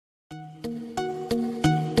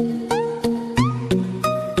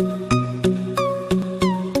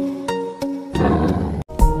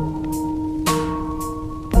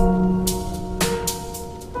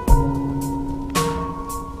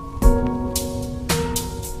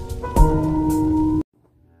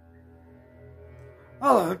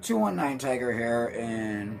Hello, 219 Tiger here,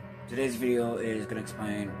 and today's video is going to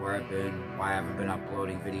explain where I've been, why I haven't been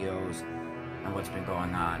uploading videos, and what's been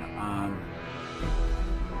going on.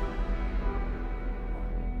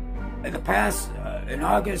 In the past, in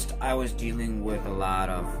August, I was dealing with a lot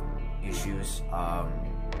of issues.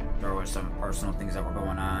 There were some personal things that were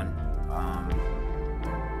going on,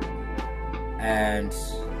 and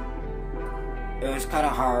it was kind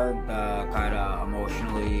of hard to kind of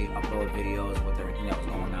emotionally upload videos with everything that was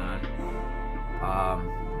going on.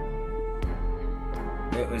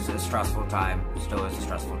 It was a stressful time, still is a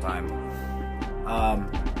stressful time.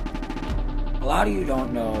 A lot of you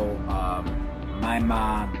don't know, my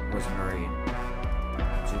mom was married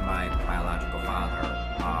to my biological father,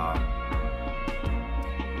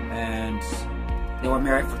 and they were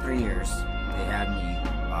married for 3 years. They had me,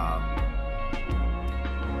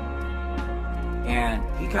 and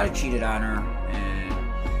he kind of cheated on her, and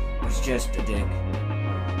was just a dick,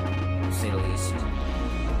 to say the least.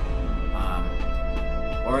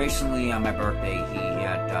 More recently, on my birthday, he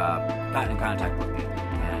had gotten in contact with me,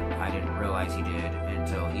 and I didn't realize he did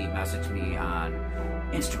until he messaged me on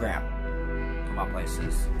Instagram, of all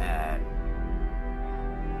places, and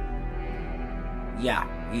yeah,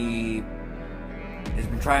 he has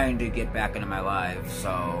been trying to get back into my life,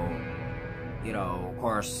 so, you know, of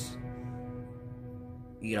course,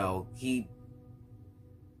 you know, he,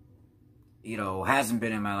 you know, hasn't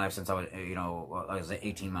been in my life since I was, you know, I was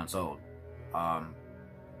 18 months old.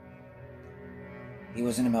 He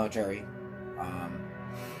was in the military.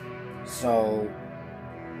 So,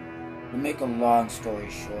 to make a long story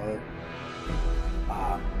short,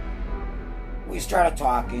 we started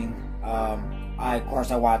talking. Of course,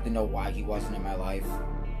 I wanted to know why he wasn't in my life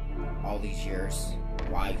all these years.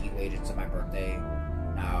 Why he waited till my birthday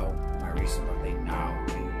now, my recent birthday now,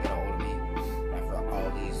 to get a hold of me after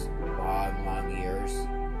all these long years.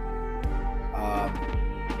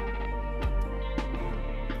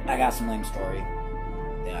 I got some lame story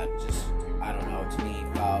that just, I don't know, to me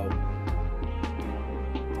felt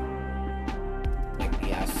like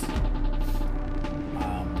BS.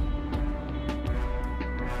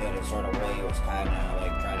 In a sort of way, it was kind of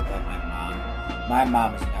like trying to blame my mom. My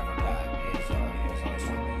mom is never bad. It's always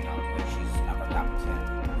told me, you know, that she's never competent.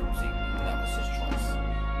 See, that was his choice,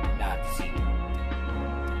 not to see me.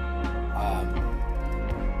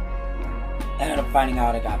 I ended up finding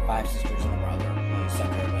out I got 5 sisters and a brother. He said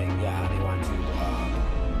they're like, yeah, they want to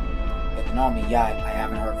get to know me. Yeah, I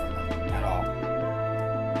haven't heard from them at all.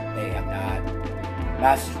 They have not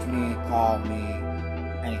messaged me, called me,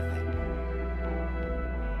 anything.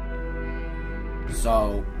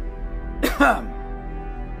 So,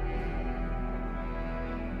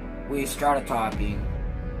 we started talking,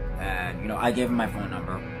 and, you know, I gave him my phone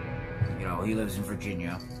number. You know, he lives in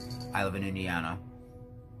Virginia. I live in Indiana.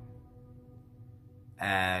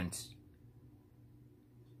 And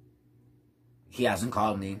he hasn't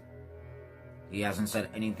called me. He hasn't said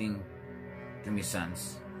anything to me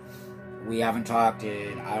since. We haven't talked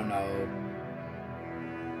in, I don't know,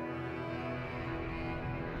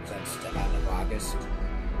 since the end of August.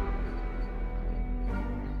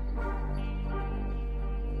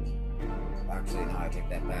 Actually, no, I take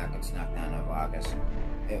that back. It's not the end of August.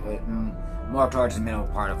 It was more towards the middle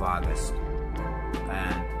part of August.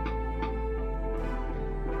 And,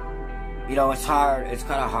 you know, it's hard. It's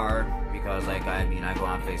kind of hard because, like, I mean, I go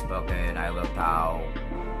on Facebook and I looked how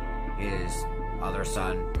his other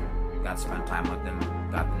son got to spend time with him,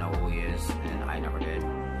 got to know who he is, and I never did.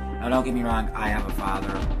 Now, don't get me wrong, I have a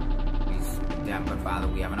father. He's a damn good father.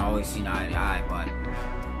 We haven't always seen eye to eye, but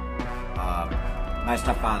my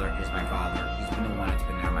stepfather is my father. He's been the one that's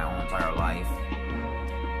been there my whole entire life,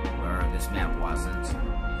 where this man wasn't.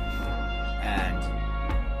 And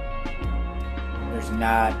there's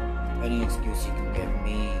not any excuse he can give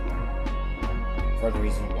me for the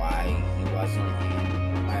reason why he wasn't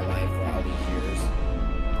in my life for all these years.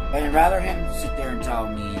 And I'd rather him sit there and tell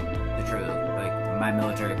me the truth. Like, my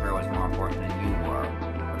military career was more important than you were,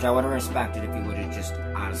 which I would have respected if he would have just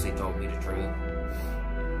honestly told me the truth.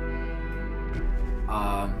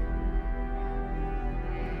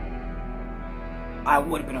 I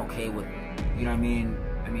would have been okay with it. You know what I mean?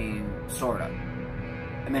 I mean, sorta.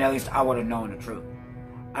 I mean, at least I would have known the truth.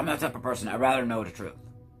 I'm that type of person. I'd rather know the truth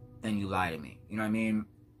than you lie to me. You know what I mean?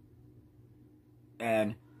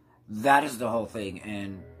 And that is the whole thing.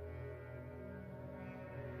 And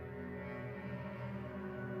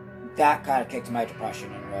that kind of kicked my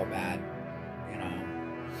depression in real bad, you know.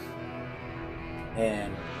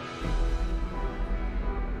 And,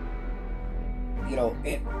 you know,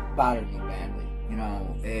 it bothered me badly. You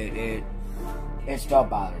know, it still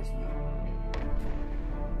bothers me.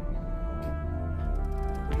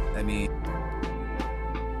 I mean,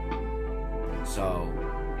 so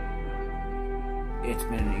it's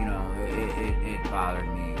been, you know, it bothered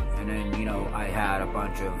me. And then, you know, I had a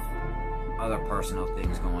bunch of other personal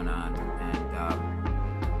things going on, and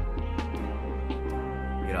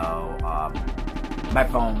you know, my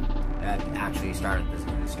phone had actually started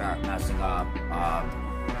to start messing up.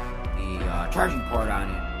 The charging port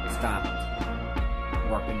on it stopped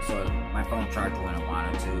working, so my phone charged when it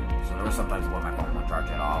wanted to. So there were sometimes when my phone won't charge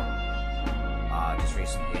at all. Just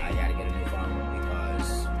recently, I had to get a new phone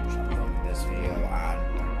because I'm filming this video on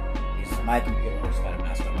my computer was kind of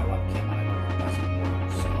messed up. My webcam on it doesn't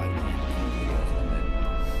work, so I can't film videos with it.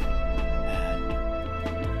 And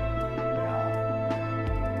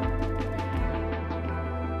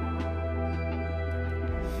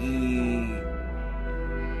he,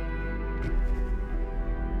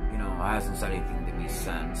 you know, hasn't said anything to me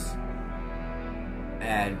since,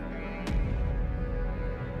 and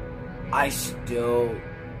I still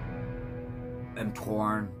am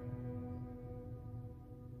torn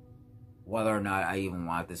whether or not I even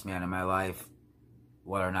want this man in my life,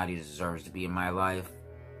 whether or not he deserves to be in my life.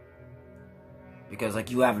 Because, like,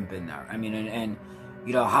 you haven't been there. I mean, and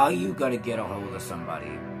you know, how you gotta get a hold of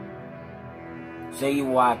somebody, say you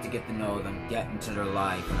want to get to know them, get into their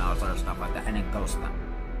life and all this other stuff like that, and then ghost them.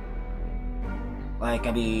 Like,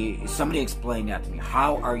 I mean, somebody explain that to me.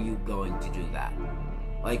 How are you going to do that?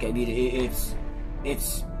 Like, I mean, it's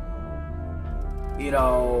you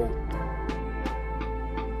know,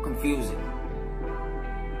 confusing.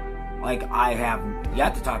 Like, I have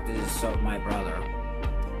yet to talk to my brother.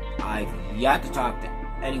 I've yet to talk to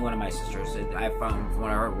any one of my sisters. I found, from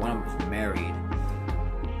what I heard, one of them was married.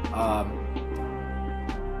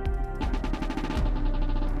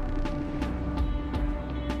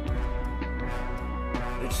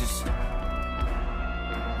 It's just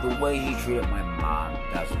the way he treated my mom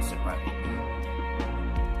doesn't sit right with me.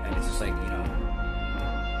 And it's just like, you know,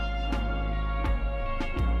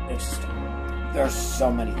 it's just, there's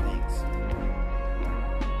so many things,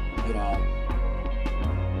 you know.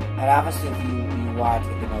 And obviously, if you want to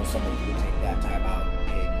get to know somebody, you would take that time out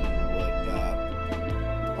and you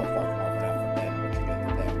would put forth more of an effort than what you're doing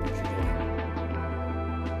with them, what you're doing.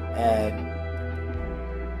 And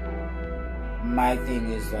my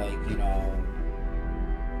thing is, like, you know,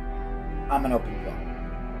 I'm an open book.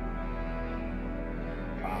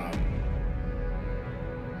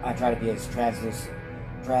 I try to be as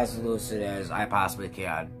translucent as I possibly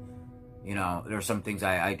can. You know, there's some things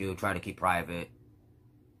I do try to keep private.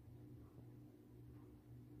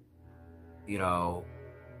 You know,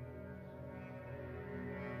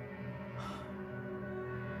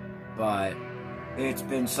 but it's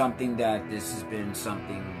been something that this has been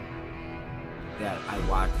something that I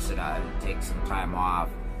want to sit down and take some time off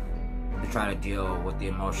to try to deal with the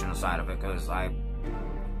emotional side of it, because I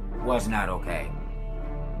was not okay.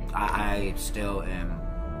 I still am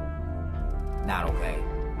not okay.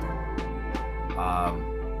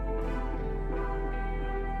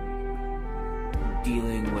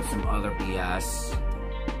 Dealing with some other BS,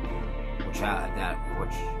 which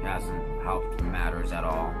hasn't helped matters at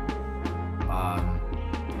all.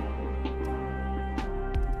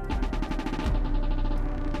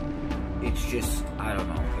 It's just, I don't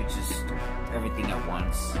know, it's just everything at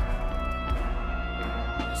once.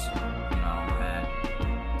 Just, you know, and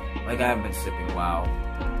like, I haven't been sleeping well,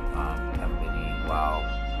 haven't been eating well,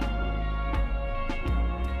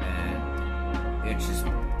 and it's just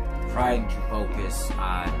trying to focus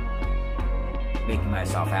on making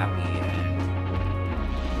myself happy,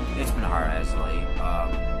 and it's been hard as late.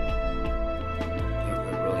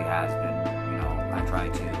 It really has been, you know. I try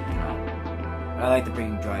to, you know, I like to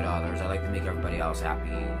bring joy to others. I like to make everybody else happy,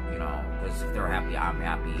 you know, because if they're happy, I'm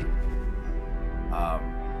happy.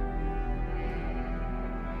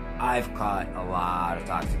 I've cut a lot of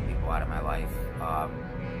toxic people out of my life.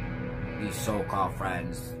 These so-called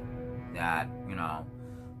friends that, you know,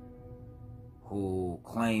 who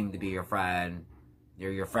claim to be your friend.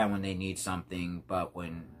 They're your friend when they need something, but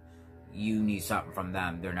when you need something from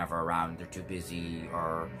them, they're never around. They're too busy,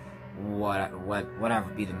 or whatever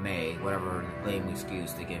be the may, whatever lame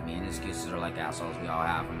excuse they give me. And excuses are like assholes. We all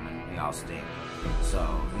have them, and we all stink. So,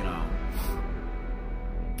 you know,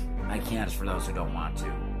 I can't, it's for those who don't want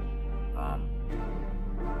to.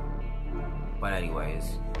 But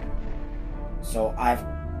anyways, so I've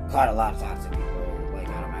cut a lot of toxic people, like,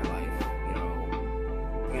 out of my life,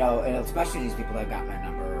 you know, and especially these people that got my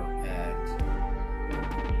number, and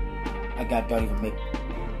I don't even make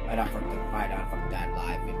an effort to find out if I'm dead,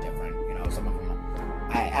 live, indifferent. You know, some of them,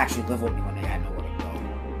 I actually live with me when they had nowhere to go.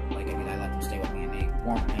 Like, I mean, I let them stay with me, and they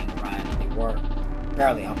weren't paying rent, they weren't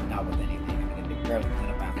barely helping out with anything. I mean, they barely clean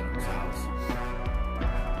up after themselves.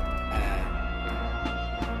 And,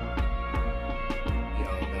 you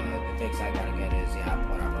know, the fix I gotta get is, yeah,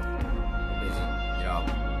 whatever. We're busy, you know,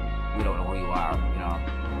 we don't know who you are, you know.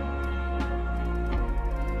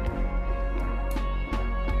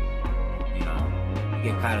 You know, you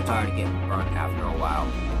get kind of tired of getting burnt after a while.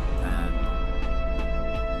 And,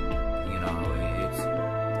 you know,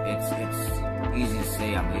 it's easy to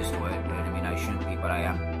say I'm used to it. I mean, I shouldn't be, but I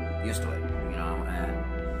am used to it, you know. And,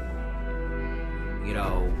 you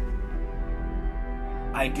know,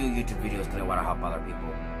 I do YouTube videos because I want to help other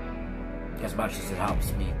people as much as it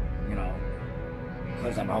helps me, you know,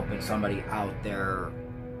 because I'm hoping somebody out there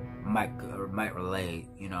might relate,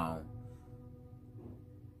 you know.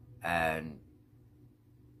 And,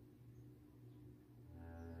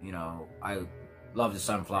 you know, I love the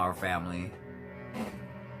sunflower family,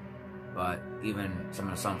 but even some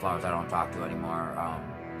of the sunflowers I don't talk to anymore, I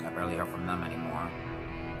barely hear from them anymore.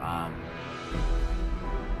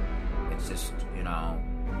 It's just, you know,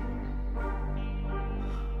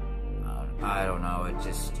 I don't know,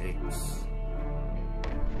 it's,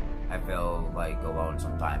 I feel like alone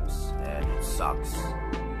sometimes, and it sucks.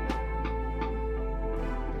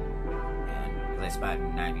 And I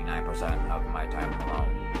spend 99% of my time alone,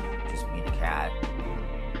 just me and the cat.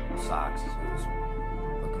 It sucks.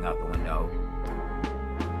 Looking out the window,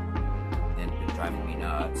 and it's been driving me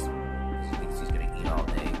nuts because he thinks he's gonna eat all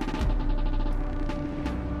day.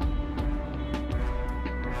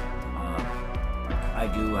 I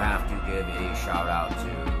do have to give a shout out to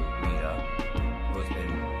Rita, who has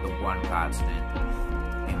been the one constant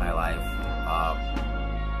in my life,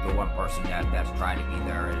 the one person that's trying to be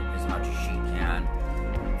there as much as she can,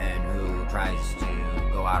 and who tries to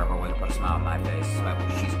go out of her way to put a smile on my face despite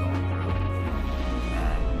what she's going through.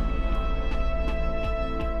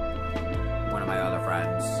 One of my other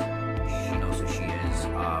friends, she knows who she is.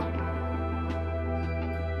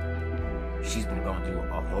 She's been going through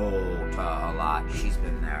a lot. She's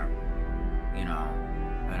been there, you know,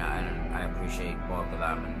 and I appreciate both of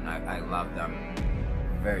them, and I love them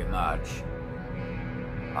very much.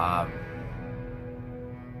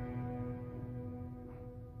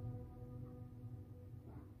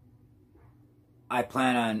 I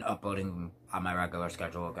plan on uploading on my regular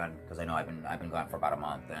schedule again, because I know I've been gone for about a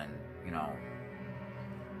month, and, you know,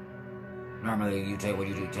 normally when you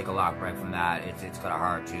take a long break from that, it's kind of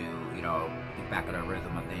hard to, you know, get back in the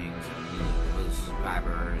rhythm of things, and you lose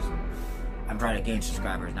subscribers. And I'm trying to gain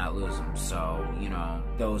subscribers, not lose them. So, you know,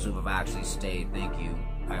 those who have actually stayed, thank you.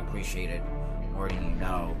 I appreciate it more than you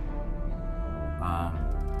know.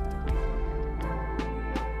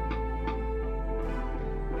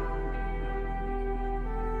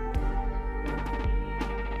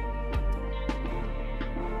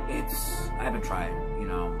 I've been trying, you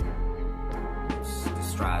know. The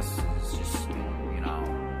stress is just, you know,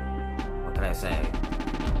 what can I say?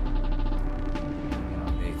 You know,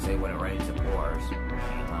 they say when it rains it pours, you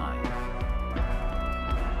ain't lying.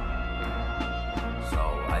 So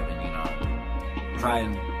I've been, you know,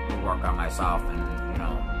 trying to work on myself, and, you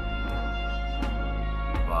know,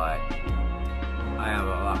 but I have a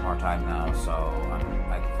lot more time now, so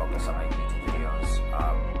I can focus on my YouTube videos.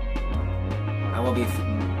 I will be,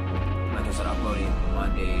 like I said, uploading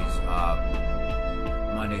Mondays,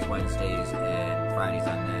 Wednesdays, and Fridays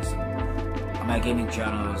on this. On my gaming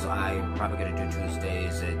channels, I'm probably going to do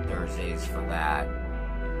Tuesdays and Thursdays for that.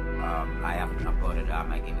 I haven't uploaded on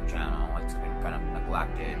my gaming channel. It's been kind of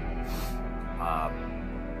neglected.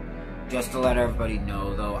 Just to let everybody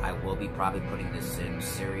know, though, I will be probably putting the Sims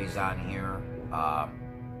series on here,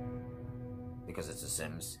 because it's The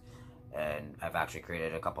Sims. And I've actually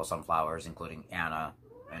created a couple of sunflowers, including Anna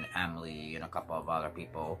and Emily and a couple of other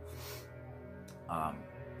people.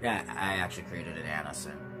 Yeah, I actually created an Anna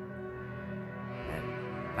sim, and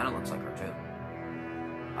kind of looks like her too.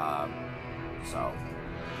 So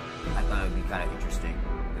I thought it would be kind of interesting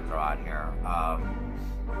to throw on here.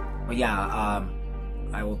 But yeah,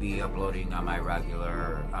 I will be uploading on my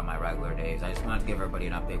regular days. I just wanted to give everybody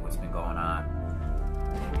an update what's been going on.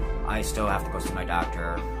 I still have to go see my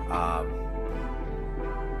doctor.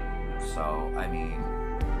 So I mean,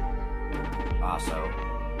 also,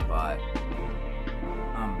 but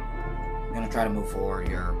I'm gonna try to move forward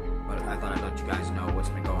here. But I thought I'd let you guys know what's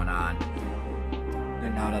been going on.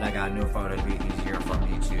 And now that I got a new phone, it'd be easier for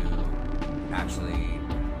me to actually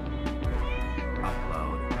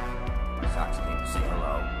upload. Socks came to say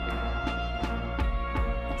hello.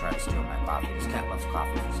 I tried to steal my coffee. This cat loves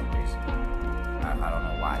coffee for some reason. I don't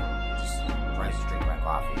know why. He just tries to drink my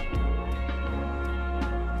coffee.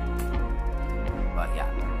 But yeah.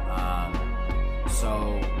 So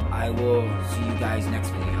I will see you guys next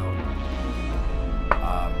video.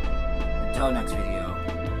 Until next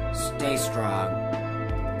video, stay strong.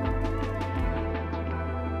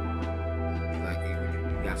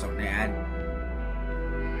 You got something to add?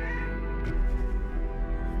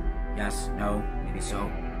 Yes? No? Maybe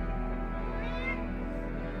so?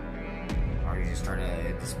 Or you just try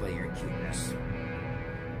to display your cuteness?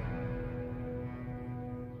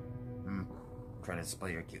 Try to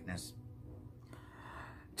display your cuteness.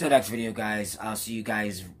 Till next video, guys. I'll see you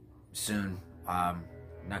guys soon.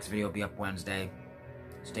 Next video will be up Wednesday.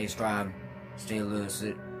 Stay strong. Stay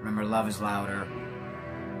lucid. Remember, love is louder.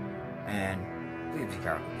 And please be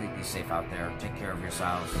careful. Please be safe out there. Take care of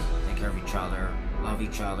yourselves. Take care of each other. Love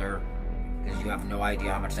each other. Because you have no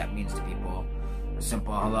idea how much that means to people. A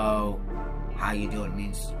simple hello, how you doing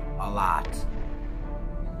means a lot.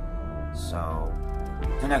 So,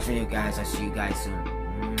 till next video, guys. I'll see you guys soon.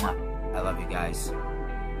 Mwah. I love you guys.